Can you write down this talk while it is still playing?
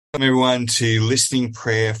Welcome everyone to listening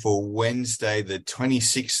prayer for Wednesday, the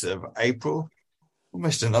 26th of April.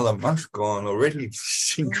 Almost another month gone already.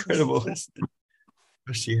 It's incredible.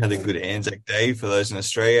 Especially had a good Anzac Day for those in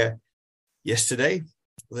Australia yesterday.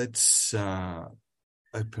 Let's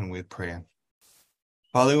open with prayer.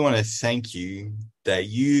 Father, we want to thank you that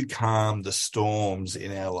you calm the storms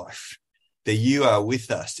in our life, that you are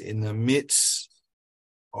with us in the midst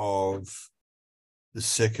of the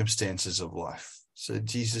circumstances of life. So,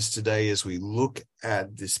 Jesus, today, as we look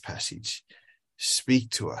at this passage,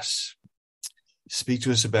 speak to us. Speak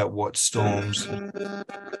to us about what storms in our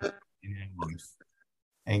life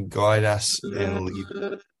and guide us and lead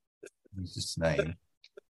us. In Jesus' name,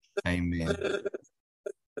 amen.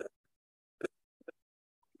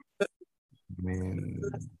 Amen.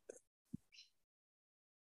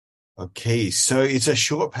 Okay, so it's a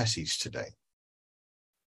short passage today.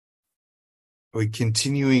 We're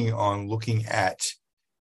continuing on looking at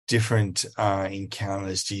different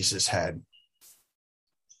encounters Jesus had.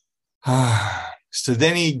 So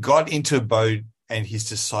then he got into a boat and his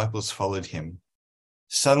disciples followed him.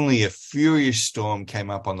 Suddenly a furious storm came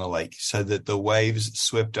up on the lake so that the waves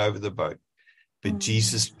swept over the boat, but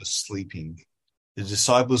Jesus was sleeping. The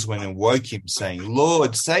disciples went and woke him, saying,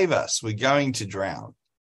 "Lord, save us, we're going to drown."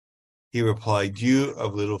 He replied, "You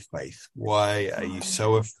of little faith, why are you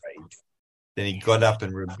so afraid?" Then he got up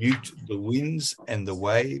and rebuked the winds and the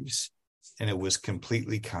waves, and it was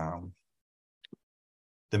completely calm.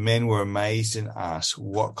 The men were amazed and asked,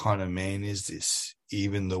 "What kind of man is this?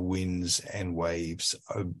 Even the winds and waves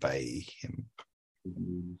obey him."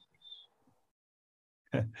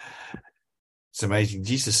 It's amazing.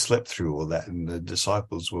 Jesus slept through all that, and the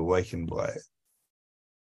disciples were wakened by it.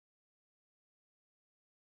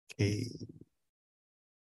 Okay.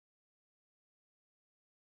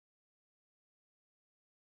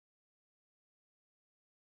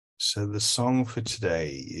 So the song for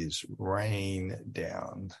today is Rain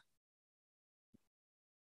Down.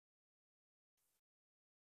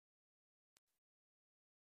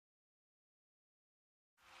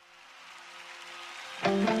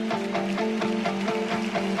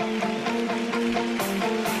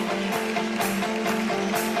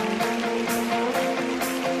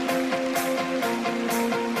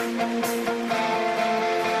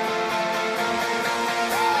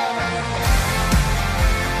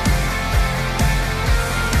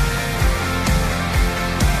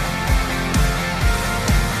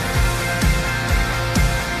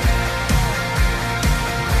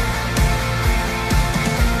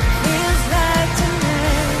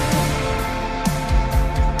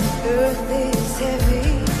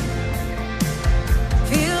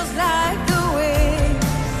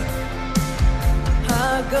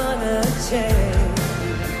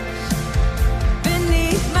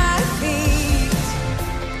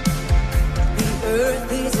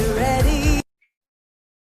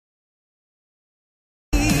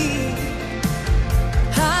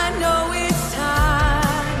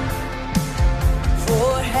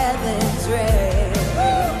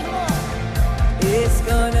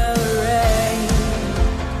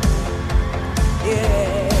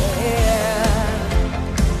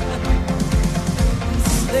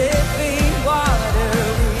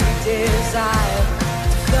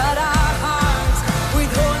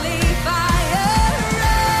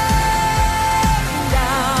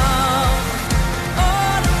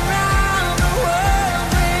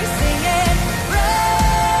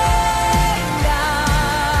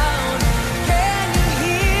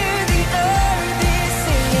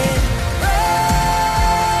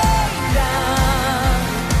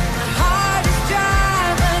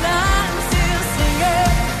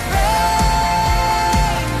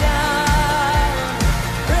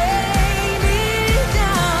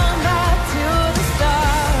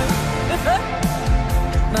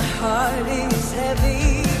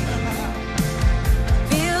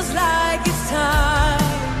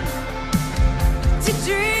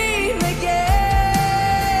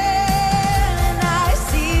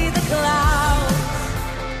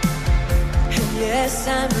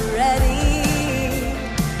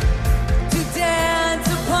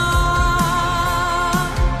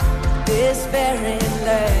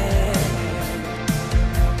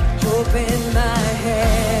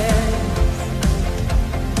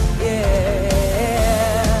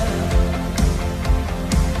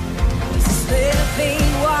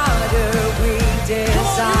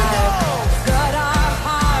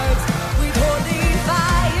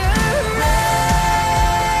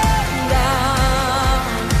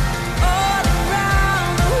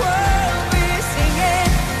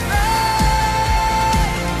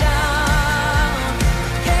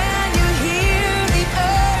 Can you hear the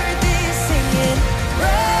earth?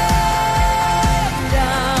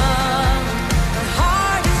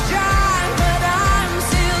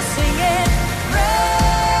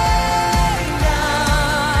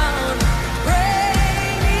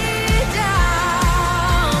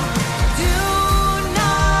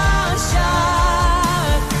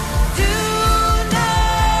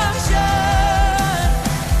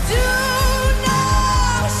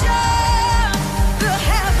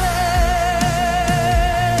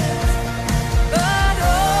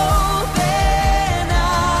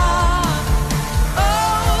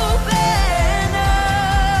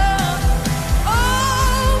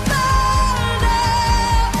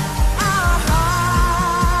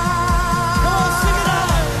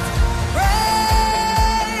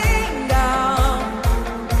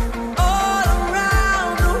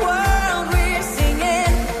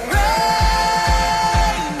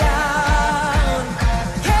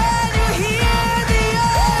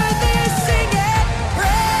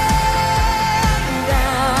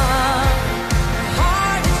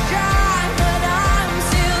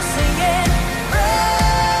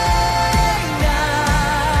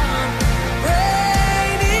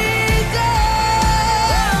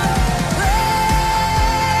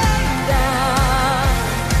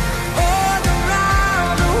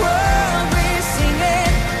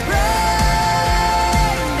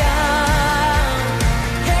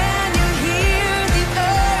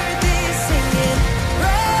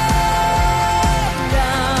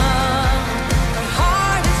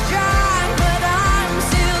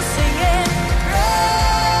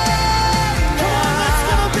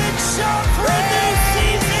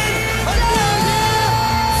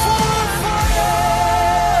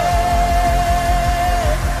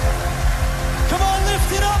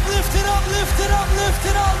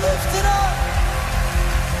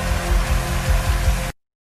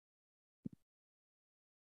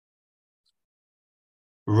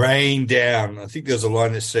 Rain down. I think there's a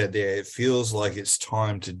line that said there, it feels like it's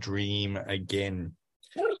time to dream again.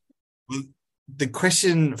 Well, the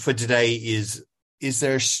question for today is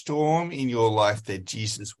there a storm in your life that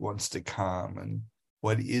Jesus wants to calm? And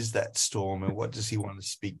what is that storm, and what does he want to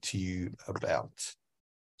speak to you about?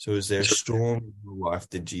 So is there a storm in your life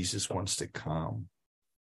that Jesus wants to calm?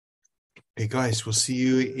 Hey, guys, we'll see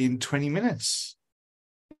you in 20 minutes.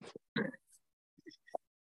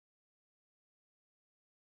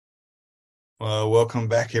 Well, welcome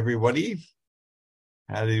back, everybody.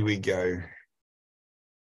 How did we go?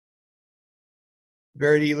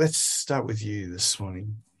 Verity, let's start with you this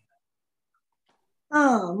morning.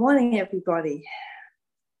 Oh, morning, everybody.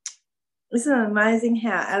 Isn't it amazing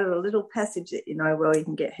how out of a little passage that you know well you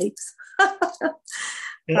can get heaps?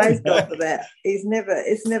 Praise God for that. It's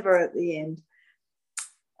never at the end.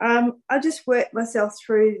 I just worked myself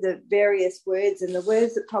through the various words, and the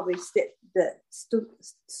words that probably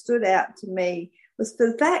stood out to me was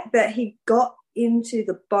the fact that he got into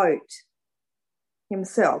the boat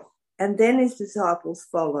himself, and then his disciples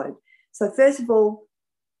followed. So first of all,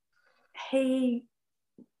 he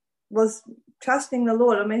was trusting the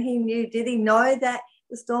Lord. I mean, he knew, did he know that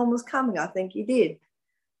the storm was coming? I think he did,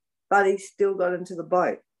 but he still got into the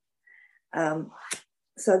boat.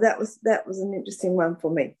 So that was an interesting one for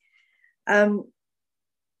me. And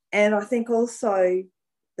I think also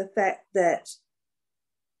the fact that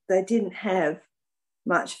they didn't have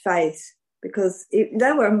much faith, because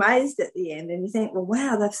they were amazed at the end, and you think, well,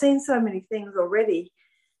 wow, they've seen so many things already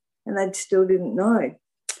and they still didn't know.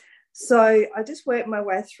 So I just worked my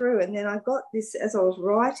way through, and then I got this as I was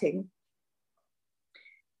writing.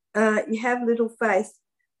 You have little faith.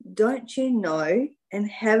 Don't you know, and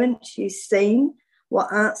haven't you seen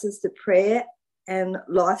what answers to prayer and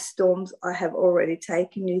life storms I have already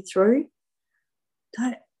taken you through?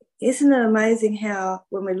 Isn't it amazing how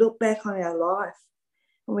when we look back on our life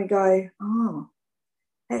and we go, oh,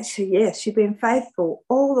 actually, yes, you've been faithful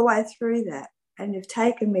all the way through that, and you've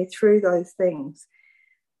taken me through those things.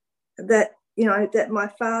 That, you know, that my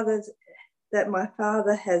father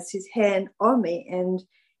has his hand on me, and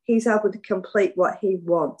he's able to complete what he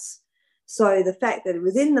wants. So the fact that he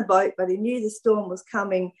was in the boat, but he knew the storm was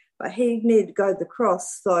coming, but he needed to go to the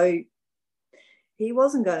cross, so he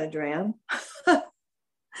wasn't going to drown.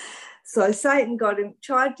 So Satan got him,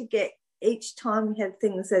 tried to get, each time he had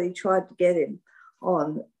things that he tried to get him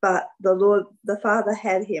on, but the Father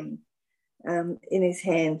had him in his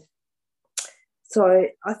hand. So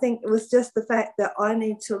I think it was just the fact that I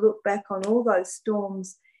need to look back on all those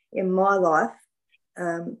storms in my life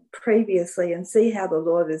previously and see how the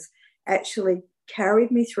Lord has actually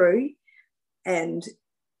carried me through, and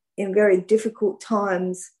in very difficult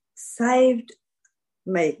times saved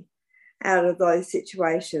me out of those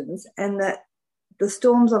situations, and that the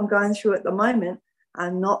storms I'm going through at the moment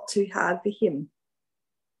are not too hard for him.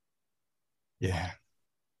 Yeah.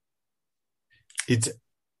 It's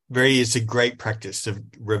a great practice of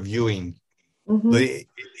reviewing. Mm-hmm.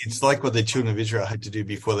 It's like what the children of Israel had to do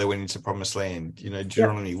before they went into Promised Land. You know,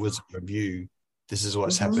 Deuteronomy was a review. This is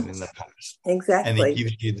what's happened in the past. Exactly. And it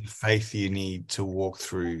gives you the faith you need to walk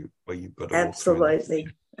through what you've got to Absolutely. walk through.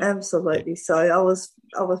 Absolutely. Yeah. So I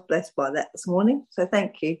was blessed by that this morning. So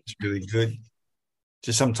thank you. It's really good.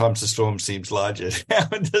 Just sometimes the storm seems larger now,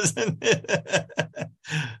 doesn't it?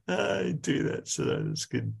 I do that. So that's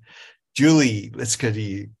good. Julie, let's go to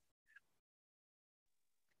you.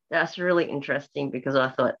 That's really interesting, because I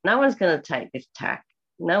thought no one's going to take this tack.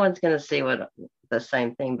 No one's going to see what the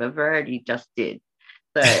same thing, but Verity just did.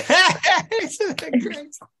 So isn't that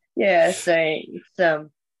great? Yeah, so it's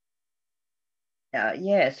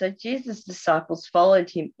so Jesus' disciples followed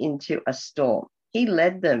him into a storm. He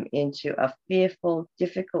led them into a fearful,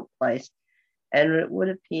 difficult place, and it would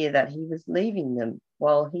appear that he was leaving them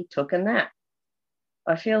while he took a nap.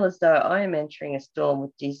 I feel as though I am entering a storm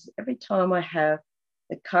with Jesus every time I have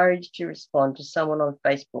the courage to respond to someone on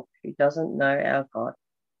Facebook who doesn't know our God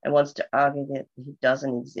and wants to argue that he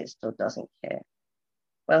doesn't exist or doesn't care.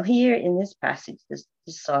 Well, here in this passage, the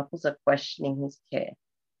disciples are questioning his care.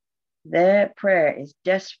 Their prayer is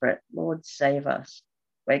desperate. Lord, save us.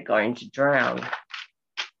 We're going to drown.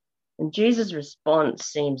 And Jesus' response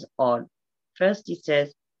seems odd. First, he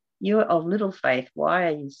says, you are of little faith. Why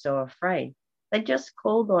are you so afraid? They just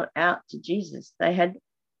called out to Jesus. They had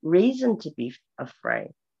reason to be afraid.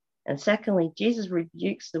 And secondly, Jesus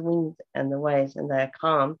rebukes the winds and the waves, and they are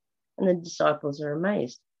calm, and the disciples are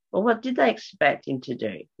amazed. Well, what did they expect him to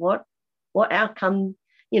do? What outcome,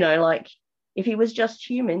 like if he was just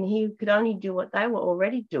human, he could only do what they were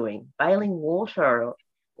already doing, bailing water or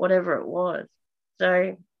whatever it was.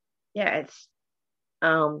 So, yeah,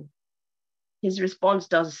 his response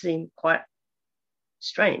does seem quite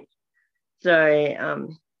strange. So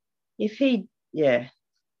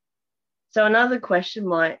So another question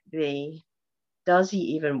might be, does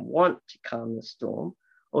he even want to calm the storm,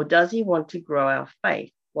 or does he want to grow our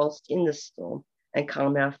faith whilst in the storm and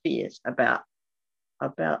calm our fears about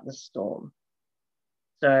the storm?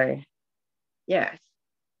 So, yes,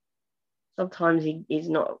 sometimes he's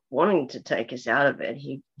not wanting to take us out of it.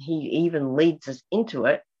 He even leads us into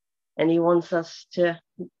it, and he wants us to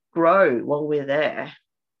grow while we're there.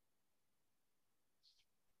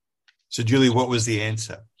 So, Julie, what was the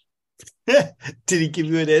answer? Did he give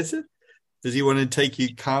you an answer? Does he want to take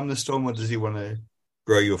you calm the storm, or does he want to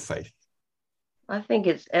grow your faith? I think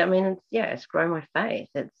it's grow my faith.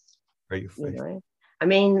 It's grow your faith.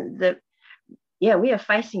 We are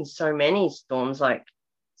facing so many storms, like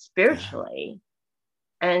spiritually,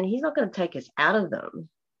 and he's not going to take us out of them.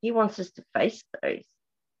 He wants us to face those.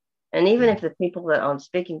 And even if the people that I'm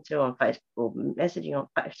speaking to on Facebook or messaging on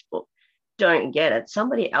Facebook don't get it,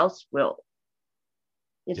 somebody else will.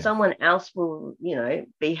 Someone else will,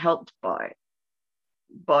 be helped by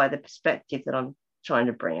the perspective that I'm trying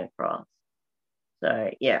to bring across.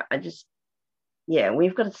 So,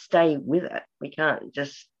 we've got to stay with it. We can't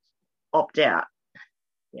just opt out.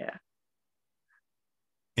 Yeah.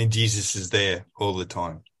 And Jesus is there all the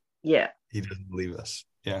time. Yeah. He doesn't leave us.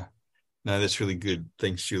 Yeah. No, that's really good.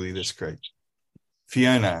 Thanks, Julie. That's great.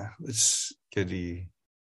 Fiona, let's go to you.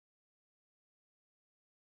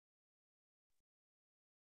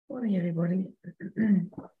 Morning, everybody.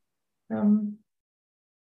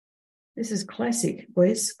 This is classic,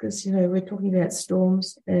 Wes, because, we're talking about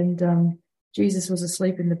storms, and Jesus was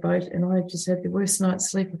asleep in the boat, and I just had the worst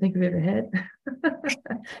night's sleep I think I've ever had.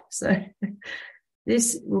 So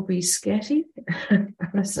this will be scatty.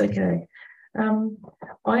 That's okay.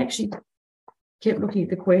 I actually kept looking at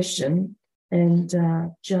the question, and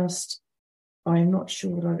I'm not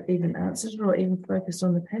sure that I've even answered it or even focused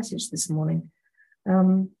on the passage this morning.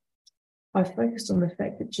 I focused on the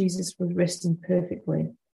fact that Jesus was resting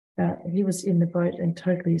perfectly. He was in the boat and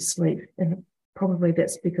totally asleep, and probably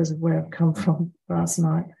that's because of where I've come from last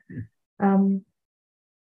night.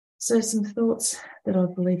 So some thoughts that I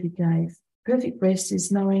believe he gave. Perfect rest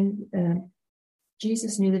is knowing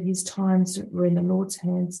Jesus knew that his times were in the Lord's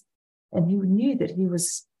hands, and he knew that he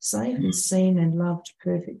was safe and seen and loved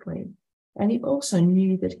perfectly. And he also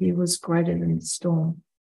knew that he was greater than the storm.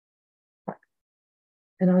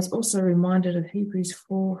 And I was also reminded of Hebrews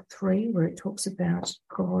 4:3, where it talks about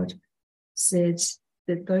God said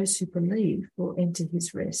that those who believe will enter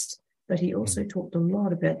his rest. But he also talked a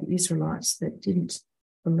lot about the Israelites that didn't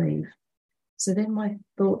believe. So then my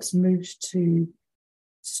thoughts moved to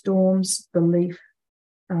storms, belief,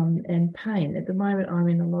 and pain. At the moment, I'm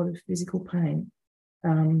in a lot of physical pain.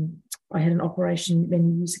 I had an operation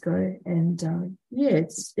many years ago, and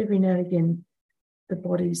it's every now and again the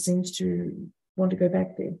body seems to want to go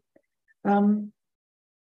back there.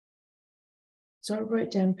 So I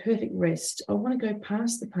wrote down perfect rest. I want to go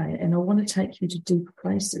past the pain, and I want to take you to deeper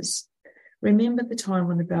places. Remember the time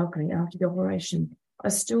on the balcony after the operation. I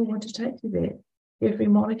still want to take you there. Every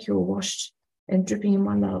molecule washed and dripping in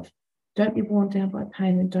my love. Don't be worn down by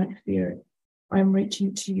pain and don't fear it. I am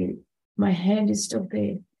reaching to you. My hand is still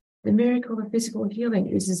there. The miracle of physical healing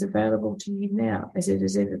is as available to you now as it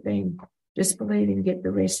has ever been. Just believe and get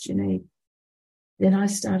the rest you need. Then I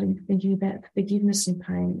started thinking about forgiveness and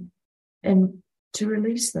pain and to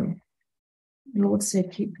release them. The Lord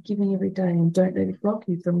said, keep forgiving every day and don't let it block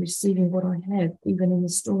you from receiving what I have, even in the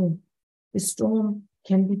storm. The storm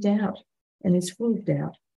can be doubt and is full of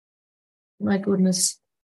doubt. My goodness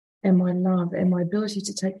and my love and my ability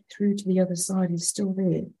to take you through to the other side is still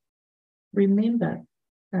there. Remember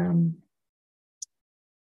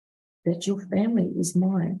that your family is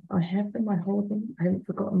mine. I have them, I hold them, I haven't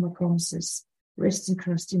forgotten my promises. Rest and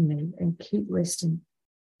trust in me and keep resting.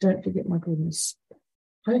 Don't forget my goodness.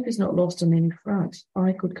 Hope is not lost on any front.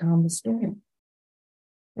 I could calm the storm.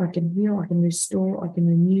 I can heal, I can restore, I can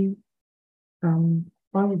renew.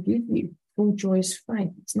 I will give you full joyous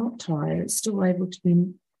faith. It's not tired, it's still able to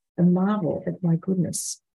be a marvel at my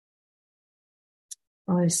goodness.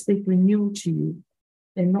 I speak renewal to you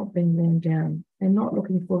and not being worn down and not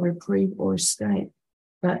looking for reprieve or escape,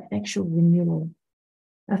 but actual renewal.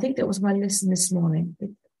 I think that was my lesson this morning,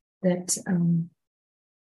 that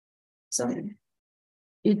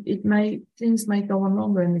things may go on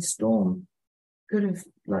longer, and the storm could have,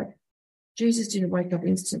 Jesus didn't wake up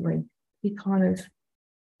instantly.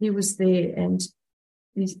 He was there, and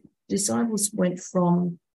his disciples went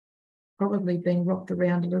from probably being rocked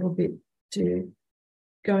around a little bit to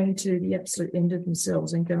going to the absolute end of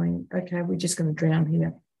themselves and going, okay, we're just going to drown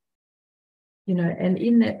here. And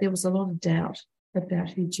in that there was a lot of doubt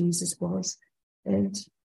about who Jesus was and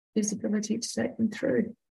his ability to take them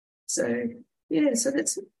through. So, so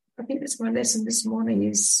I think that's my lesson this morning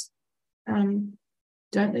is don't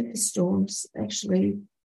let the storms actually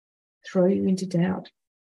throw you into doubt.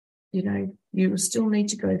 You will still need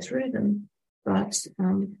to go through them, but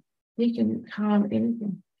he can calm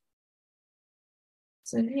anything.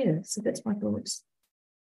 So that's my thoughts.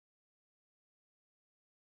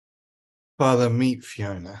 Father, meet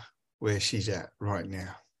Fiona where she's at right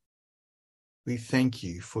now. We thank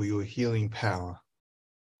you for your healing power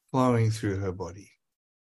flowing through her body,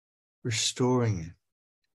 restoring it.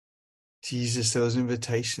 Jesus, there was an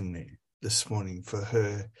invitation there this morning for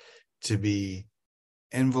her to be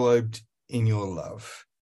enveloped in your love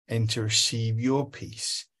and to receive your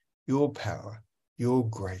peace, your power, your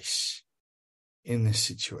grace in this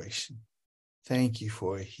situation. Thank you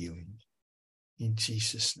for her healing. In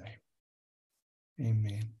Jesus' name.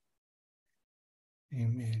 Amen.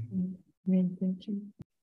 Amen. Amen. Thank you.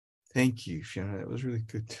 Thank you, Fiona. That was really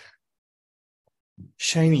good.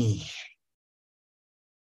 Shani.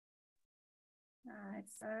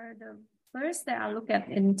 So the verse that I look at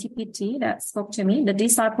in TPT that spoke to me, the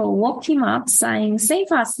disciple woke him up saying,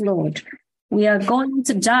 "Save us, Lord. We are going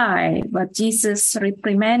to die." But Jesus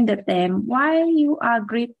reprimanded them, "Why you are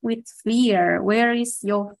gripped with fear? Where is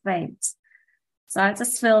your faith?" So I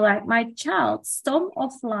just feel like, my child, storm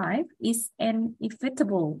of life is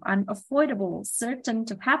inevitable, unavoidable, certain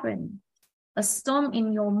to happen. A storm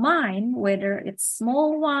in your mind, whether it's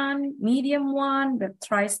small one, medium one, that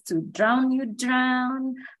tries to drown you,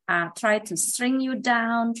 try to string you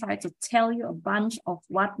down, try to tell you a bunch of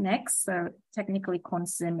what next, so technically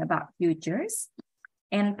concerned about futures,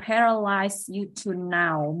 and paralyze you to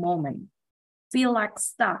now moment. Feel like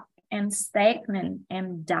stuck and stagnant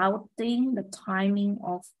and doubting the timing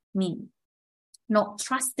of me, not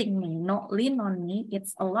trusting me, not lean on me.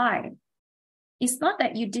 It's alive. It's not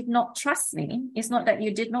that you did not trust me. It's not that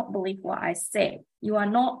you did not believe what I said. You are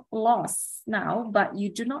not lost now, but you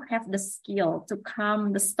do not have the skill to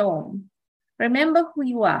calm the storm. Remember who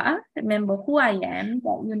you are. Remember who I am,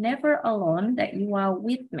 that you're never alone, that you are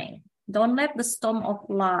with me. Don't let the storm of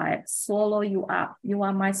life swallow you up. You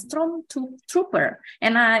are my storm trooper.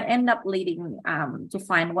 And I end up leading to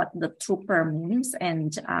find what the trooper means.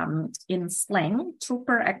 And in slang,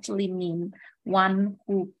 trooper actually means one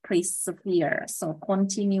who perseveres. So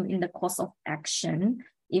continue in the course of action,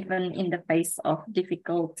 even in the face of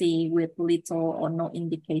difficulty with little or no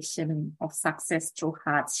indication of success through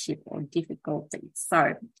hardship or difficulty.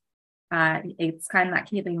 So it's kind of like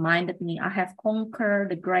he reminded me, I have conquered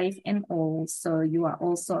the grave and all, so you are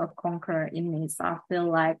also a conqueror in me. So I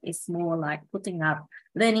feel like it's more like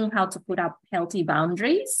learning how to put up healthy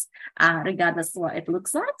boundaries, regardless of what it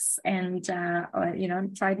looks like, and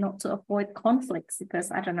try not to avoid conflicts,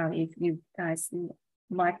 because I don't know if you guys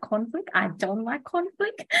like conflict. I don't like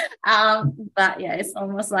conflict. But yeah, it's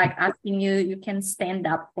almost like asking you can stand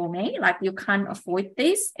up for me, like you can't avoid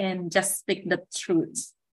this, and just speak the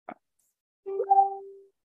truth.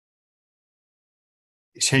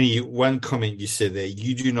 Shani, one comment you said there,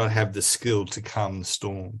 you do not have the skill to calm the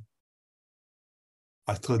storm.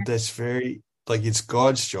 I thought that's very, it's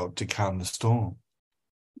God's job to calm the storm.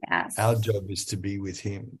 Yes. Our job is to be with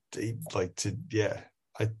him. That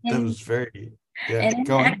was very, And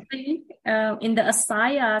go on. actually, in the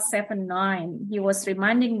Isaiah 7:9, he was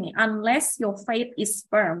reminding me, unless your faith is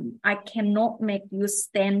firm, I cannot make you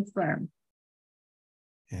stand firm.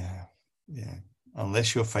 Yeah.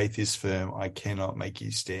 Unless your faith is firm, I cannot make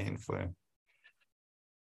you stand firm.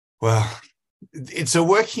 Well, it's a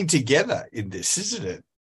working together in this, isn't it?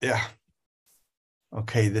 Yeah.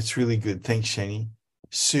 Okay, that's really good. Thanks, Shani.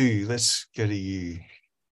 Sue, let's go to you.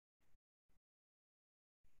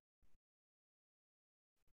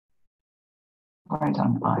 Right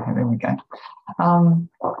on. There we go.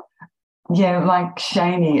 Like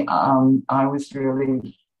Shani, I was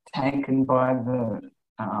really taken by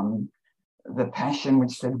the passion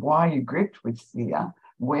which said, "Why are you gripped with fear?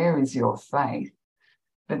 Where is your faith?"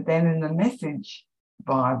 But then in the Message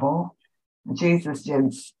Bible, Jesus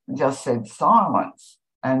just said silence,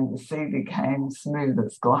 and the sea became smooth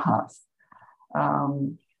as glass.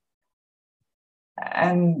 And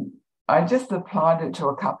I just applied it to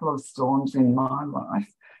a couple of storms in my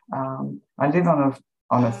life. I live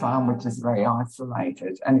on a farm which is very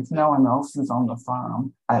isolated, and if no one else is on the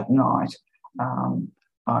farm at night,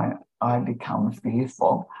 I become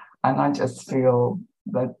fearful, and I just feel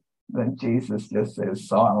that Jesus just says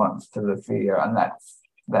silence to the fear, and that's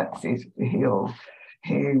it.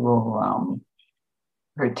 He will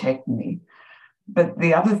protect me. But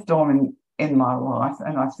the other storm in my life,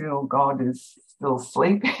 and I feel God is still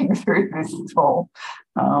sleeping through this storm,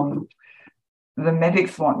 the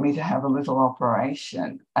medics want me to have a little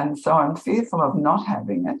operation. And so I'm fearful of not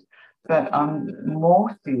having it, but I'm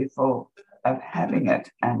more fearful of having it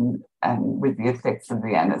and with the effects of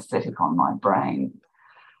the anaesthetic on my brain.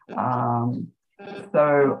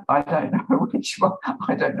 So I don't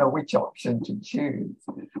know which option to choose.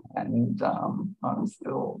 And I'm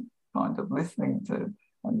still kind of listening to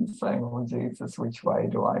and saying, well, Jesus, which way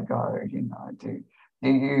do I go? You know, do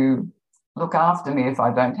you look after me if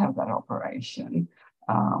I don't have that operation?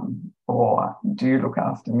 Or do you look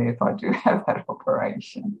after me if I do have that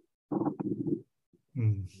operation?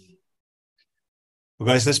 Well,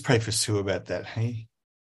 guys, let's pray for Sue about that, hey?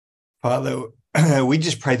 Father, we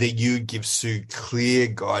just pray that you give Sue clear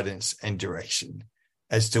guidance and direction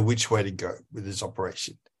as to which way to go with this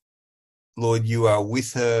operation. Lord, you are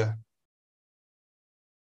with her.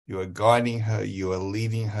 You are guiding her. You are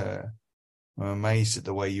leading her. I'm amazed at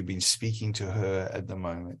the way you've been speaking to her at the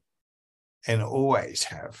moment, and always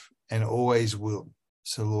have and always will.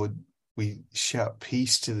 So, Lord, we shout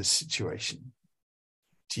peace to the situation.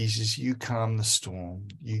 Jesus, you calm the storm.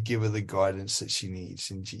 You give her the guidance that she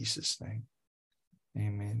needs in Jesus' name.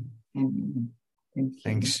 Amen.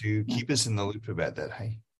 Thanks, Sue. Keep us in the loop about that,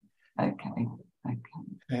 hey? Okay.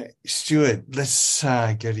 Stuart, let's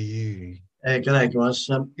go to you. G'day, guys.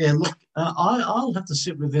 Look, I'll have to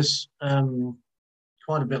sit with this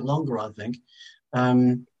quite a bit longer, I think.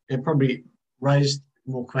 It probably raised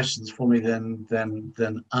more questions for me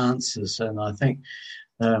than answers, and I think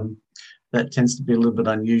that tends to be a little bit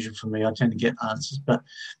unusual for me. I tend to get answers, but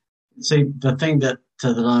see, the thing that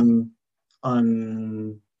I'm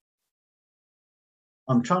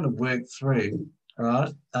trying to work through, all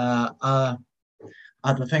right,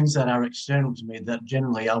 are the things that are external to me that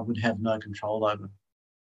generally I would have no control over.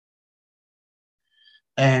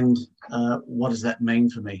 And what does that mean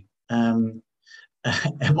for me? Am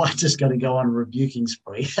I just going to go on a rebuking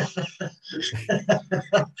spree?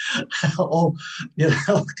 Or,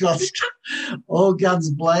 all guns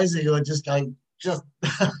blazing, or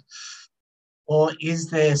or is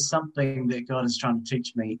there something that God is trying to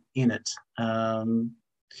teach me in it?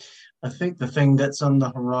 I think the thing that's on the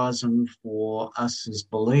horizon for us as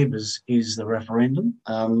believers is the referendum.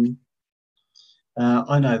 I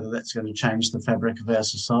know that that's going to change the fabric of our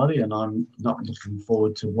society, and I'm not looking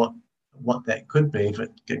forward to what that could be if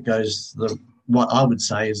it goes what I would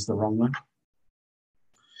say is the wrong way.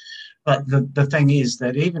 But the thing is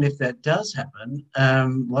that even if that does happen,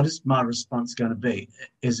 what is my response going to be?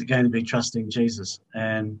 Is it going to be trusting Jesus?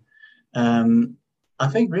 And I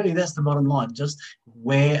think really that's the bottom line. Just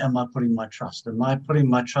where am I putting my trust? Am I putting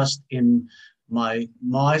my trust in my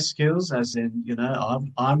skills, as in,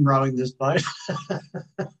 I'm rowing this boat?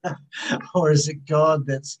 Or is it God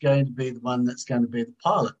that's going to be the one that's going to be the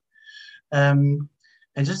pilot? And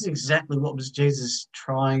just exactly what was Jesus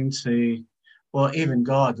trying to, or even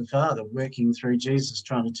God the Father working through Jesus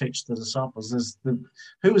trying to teach the disciples?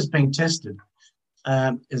 Who was being tested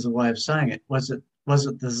is a way of saying it. Was it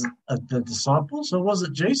the disciples, or was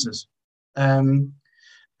it Jesus?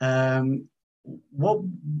 What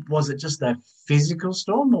was it? Just a physical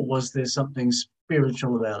storm, or was there something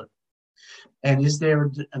spiritual about it? And is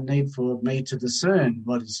there a need for me to discern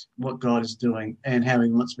what God is doing and how He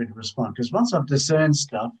wants me to respond? Because once I've discerned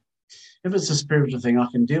stuff, if it's a spiritual thing, I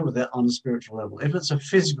can deal with that on a spiritual level. If it's a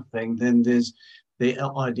physical thing, then there's the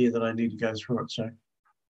idea that I need to go through it. So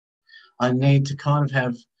I need to kind of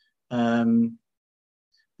have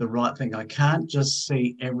the right thing. I can't just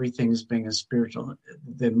see everything as being a spiritual.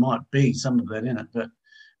 There might be some of that in it, but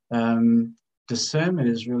discernment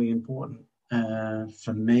is really important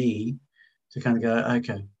for me to kind of go,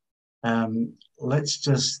 okay, let's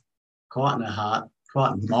just quieten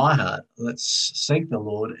my heart. Let's seek the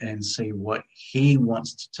Lord and see what He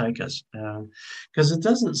wants to take us. Because it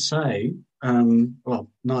doesn't say, well,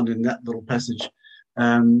 not in that little passage,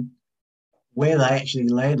 where they actually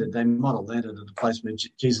landed. They might have landed at a place where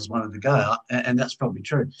Jesus wanted to go, and that's probably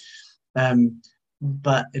true.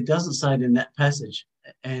 But it doesn't say it in that passage.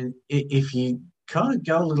 And if you kind of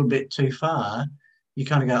go a little bit too far, you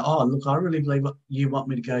kind of go, oh, look, I really believe you want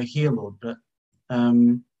me to go here, Lord, but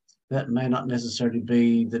that may not necessarily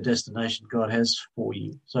be the destination God has for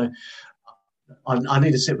you. So I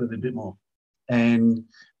need to sit with it a bit more and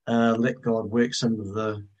let God work some of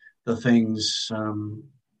the things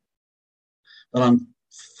that I'm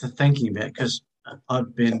thinking about, because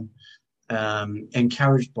I've been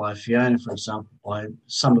encouraged by Fiona, for example, by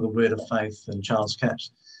some of the Word of Faith and Charles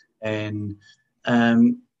Capps, and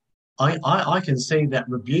I can see that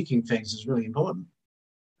rebuking things is really important,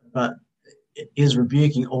 but is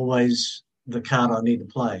rebuking always the card I need to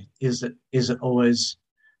play? Is it always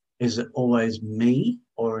me,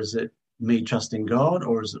 or is it me trusting God,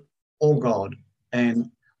 or is it all God?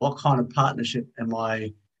 And what kind of partnership am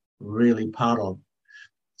I really part of?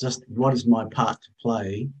 Just what is my part to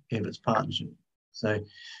play if it's partnership? So,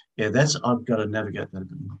 yeah, I've got to navigate that a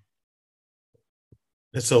bit more.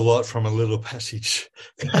 That's a lot from a little passage.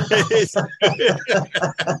 Yeah,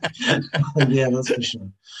 that's for sure.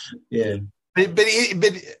 Yeah, but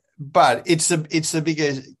it's a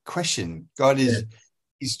bigger question. God is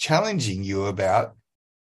challenging you about,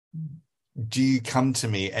 do you come to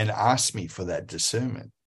me and ask me for that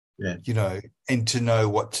discernment? Yeah. And to know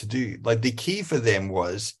what to do. Like the key for them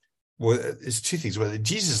was there's two things. Whether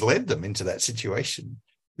Jesus led them into that situation,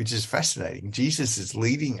 which is fascinating. Jesus is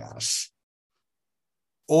leading us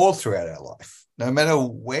all throughout our life, no matter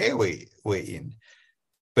where we're in.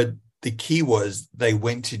 But the key was they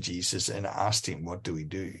went to Jesus and asked him, what do we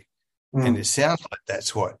do? And it sounds like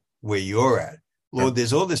that's where you're at. Lord,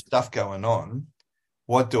 there's all this stuff going on.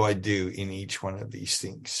 What do I do in each one of these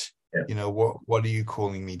things? Yeah. What are you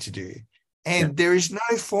calling me to do? And there is no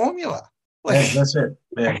formula. That's it.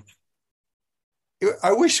 Yeah.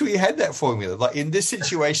 I wish we had that formula. Like in this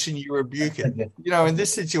situation, you rebuke it. In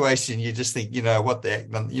this situation, you just think, what the heck?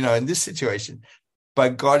 In this situation.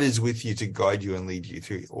 But God is with you to guide you and lead you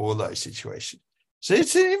through all those situations. So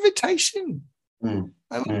it's an invitation. I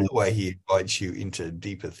love the way he invites you into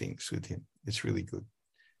deeper things with him. It's really good.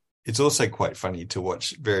 It's also quite funny to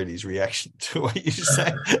watch Verity's reaction to what you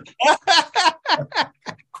say.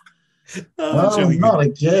 Really not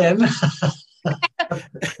again.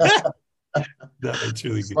 No, it's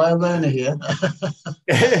really good. Slow learner here.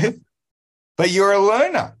 But you're a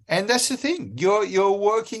learner, and that's the thing. You're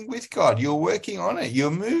working with God. You're working on it.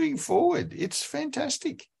 You're moving forward. It's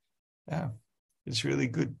fantastic. Yeah, it's really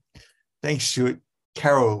good. Thanks, Stuart.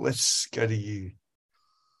 Carol, let's go to you.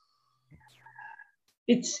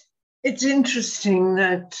 It's interesting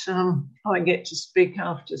that I get to speak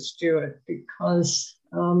after Stuart, because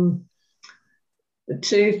the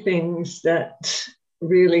two things that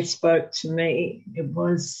really spoke to me, it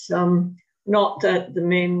was not that the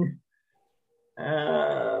men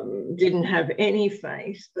didn't have any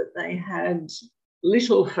faith, but they had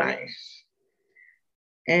little faith.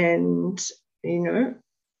 And,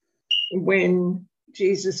 when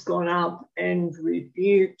Jesus got up and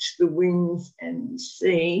rebuked the winds and the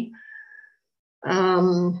sea,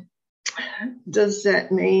 does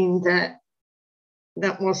that mean that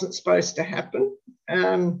wasn't supposed to happen?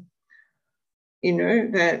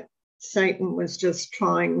 That Satan was just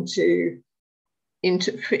trying to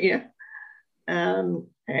interfere, and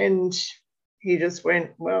he just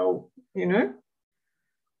went,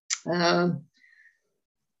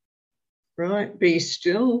 right, be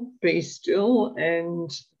still, and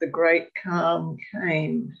the great calm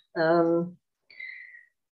came. That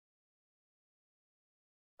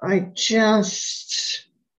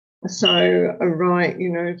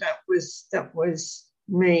was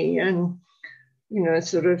me. And,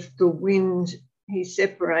 sort of the wind, he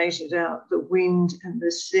separated out the wind and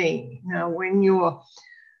the sea. Now, when you're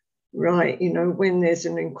right, when there's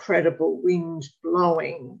an incredible wind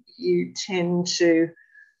blowing, you tend to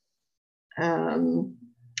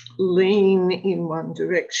lean in one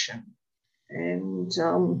direction. And,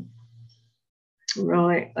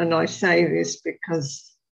 and I say this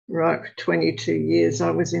because, for 22 years,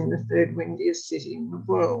 I was in the third windiest city in the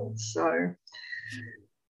world. So,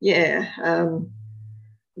 you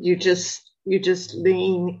just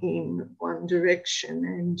lean in one direction,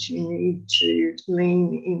 and you need to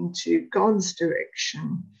lean into God's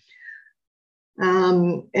direction.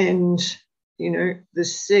 And, the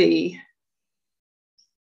sea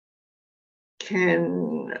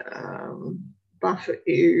can buffet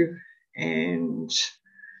you and,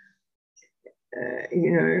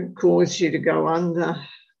 cause you to go under,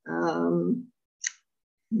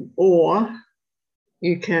 or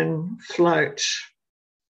you can float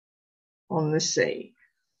on the sea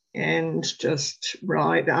and just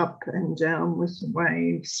ride up and down with the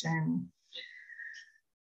waves. And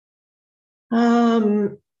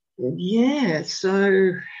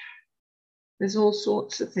so there's all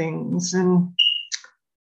sorts of things. And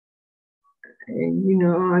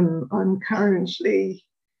I'm currently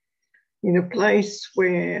in a place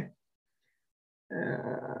where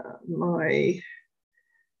my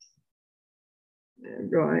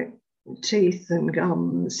teeth and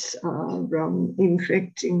gums are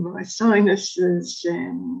infecting my sinuses,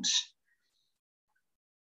 and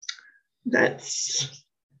that's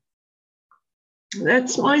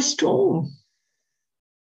That's my storm.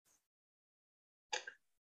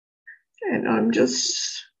 And I'm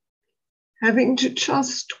just having to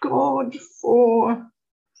trust God for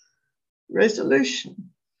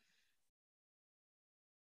resolution.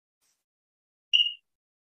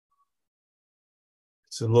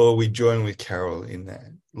 So, Lord, we join with Carol in that.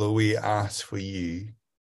 Lord, we ask for you,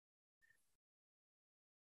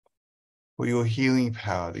 for your healing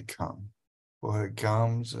power to come, for her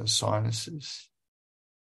gums and sinuses.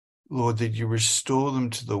 Lord, that you restore them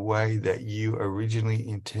to the way that you originally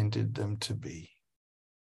intended them to be.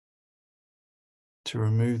 To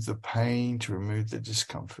remove the pain, to remove the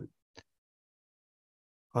discomfort.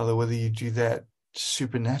 Father, whether you do that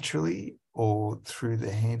supernaturally or through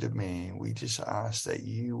the hand of man, we just ask that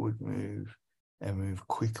you would move and move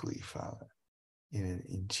quickly, Father,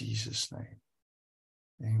 in Jesus' name.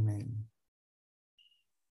 Amen.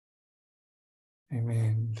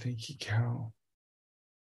 Amen. Thank you, Carol.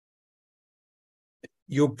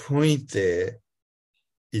 Your point there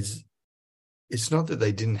is, it's not that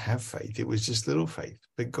they didn't have faith. It was just little faith.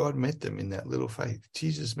 But God met them in that little faith.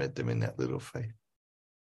 Jesus met them in that little faith.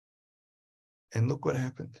 And look what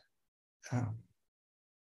happened.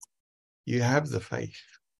 You have the faith.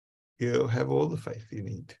 You have all the faith you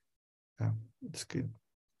need. It's good.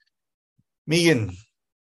 Megan,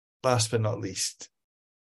 last but not least.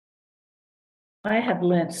 I have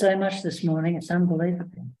learnt so much this morning. It's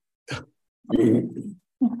unbelievable.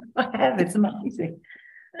 I have. It's amazing.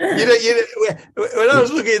 When I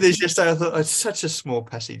was looking at this yesterday, I thought, it's such a small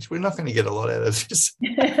passage. We're not going to get a lot out of this.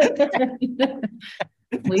 We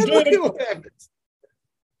did.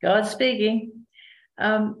 God speaking.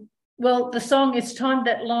 Well, the song, It's Time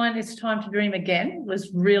to Dream Again,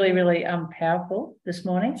 was really, really powerful this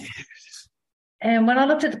morning. Yes. And when I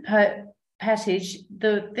looked at the passage,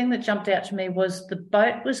 the thing that jumped out to me was the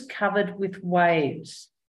boat was covered with waves.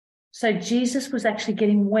 So Jesus was actually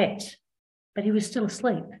getting wet, but he was still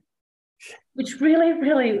asleep, which really,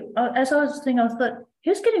 really, as I was thinking, I thought, he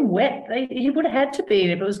was getting wet. He would have had to be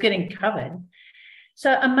if it was getting covered.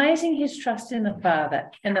 So amazing his trust in the Father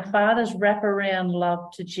and the Father's wraparound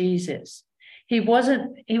love to Jesus. He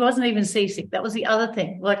wasn't even seasick. That was the other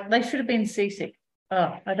thing. Like, they should have been seasick.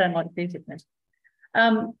 Oh, I don't like seasickness.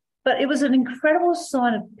 But it was an incredible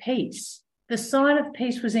sign of peace. The sign of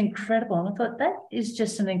peace was incredible. And I thought, that is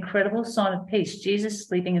just an incredible sign of peace, Jesus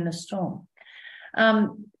sleeping in the storm.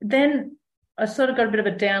 Then I sort of got a bit of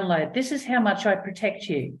a download. This is how much I protect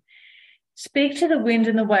you. Speak to the wind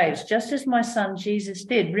and the waves, just as my son Jesus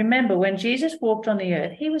did. Remember, when Jesus walked on the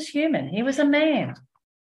earth, he was human. He was a man.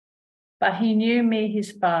 But he knew me,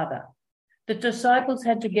 his Father. The disciples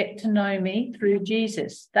had to get to know me through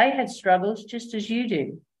Jesus. They had struggles just as you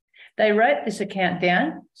do. They wrote this account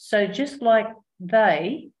down, so just like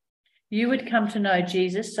you would come to know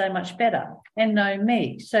Jesus so much better and know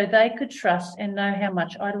me, so they could trust and know how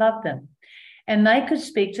much I love them. And they could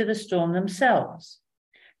speak to the storm themselves.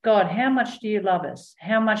 God, how much do you love us?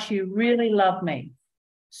 How much you really love me?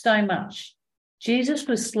 So much. Jesus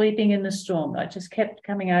was sleeping in the storm. It just kept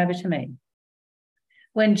coming over to me.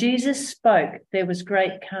 When Jesus spoke, there was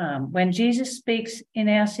great calm. When Jesus speaks in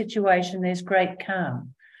our situation, there's great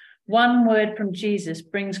calm. One word from Jesus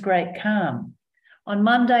brings great calm. On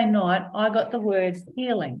Monday night, I got the word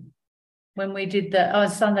healing when we did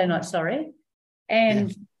Sunday night, sorry. And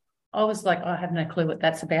yes. I was like, I have no clue what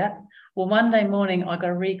that's about. Well, Monday morning, I got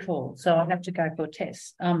a recall, so I have to go for a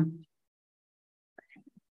test.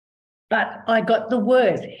 But I got the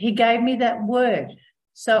word. He gave me that word.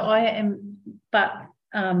 So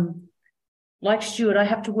like Stuart, I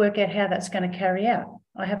have to work out how that's going to carry out.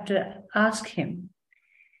 I have to ask him.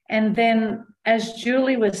 And then, as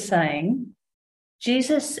Julie was saying,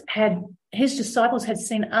 his disciples had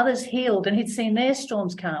seen others healed and he'd seen their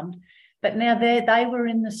storms calmed, but now they were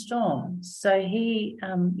in the storm. So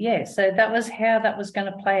so that was how that was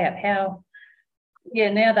going to play out.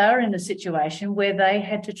 Now they're in a situation where they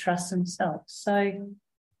had to trust themselves. So,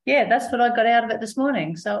 that's what I got out of it this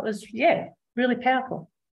morning. So it was, really powerful.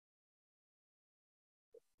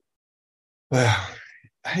 Wow.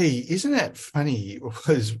 Hey, isn't that funny?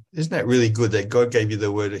 Isn't that really good that God gave you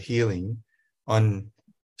the word of healing on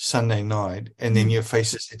Sunday night and then you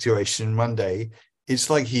face a situation Monday?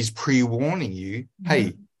 It's like he's pre-warning you,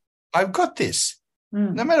 hey, I've got this.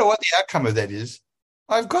 No matter what the outcome of that is,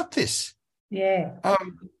 I've got this. Yeah.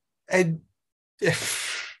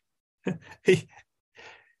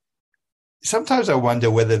 Sometimes I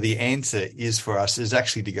wonder whether the answer is for us is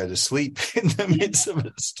actually to go to sleep in the midst of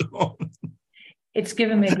a storm. It's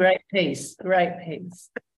given me great peace.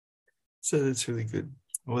 So that's really good.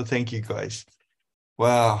 Well, thank you, guys.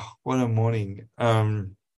 Wow, what a morning.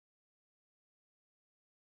 Father,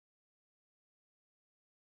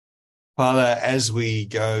 as we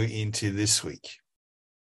go into this week,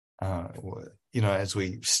 as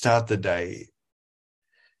we start the day,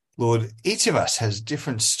 Lord, each of us has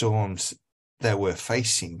different storms that we're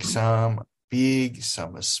facing. Some are big,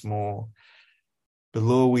 some are small. But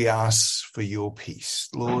Lord, we ask for your peace.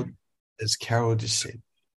 Lord, as Carol just said,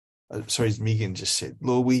 as Megan just said,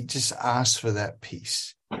 Lord, we just ask for that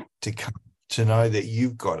peace to come, to know that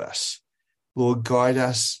you've got us. Lord, guide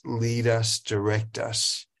us, lead us, direct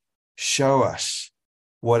us, show us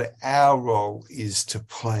what our role is to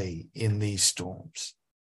play in these storms.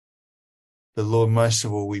 But Lord, most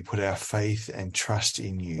of all, we put our faith and trust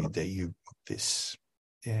in you that you've got this.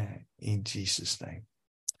 Yeah, in Jesus' name.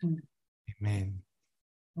 Amen.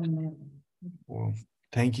 Amen. Well,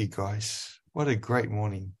 thank you, guys. What a great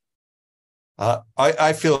morning.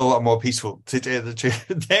 I feel a lot more peaceful, to tell the truth,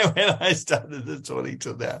 than when I started this morning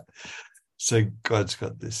till now. So God's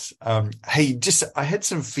got this. Hey, I had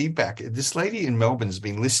some feedback. This lady in Melbourne has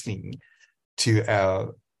been listening to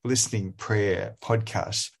our listening prayer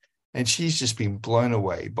podcast, and she's just been blown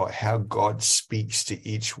away by how God speaks to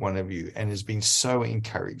each one of you and has been so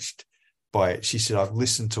encouraged by it. She said, I've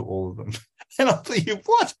listened to all of them. And I thought,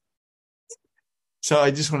 what? So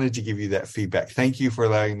I just wanted to give you that feedback. Thank you for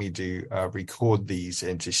allowing me to record these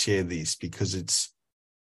and to share these, because it's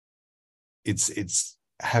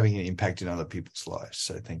having an impact in other people's lives.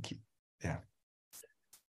 So thank you. Yeah.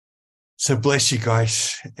 So bless you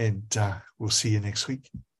guys, and we'll see you next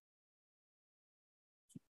week.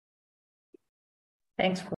 Thanks.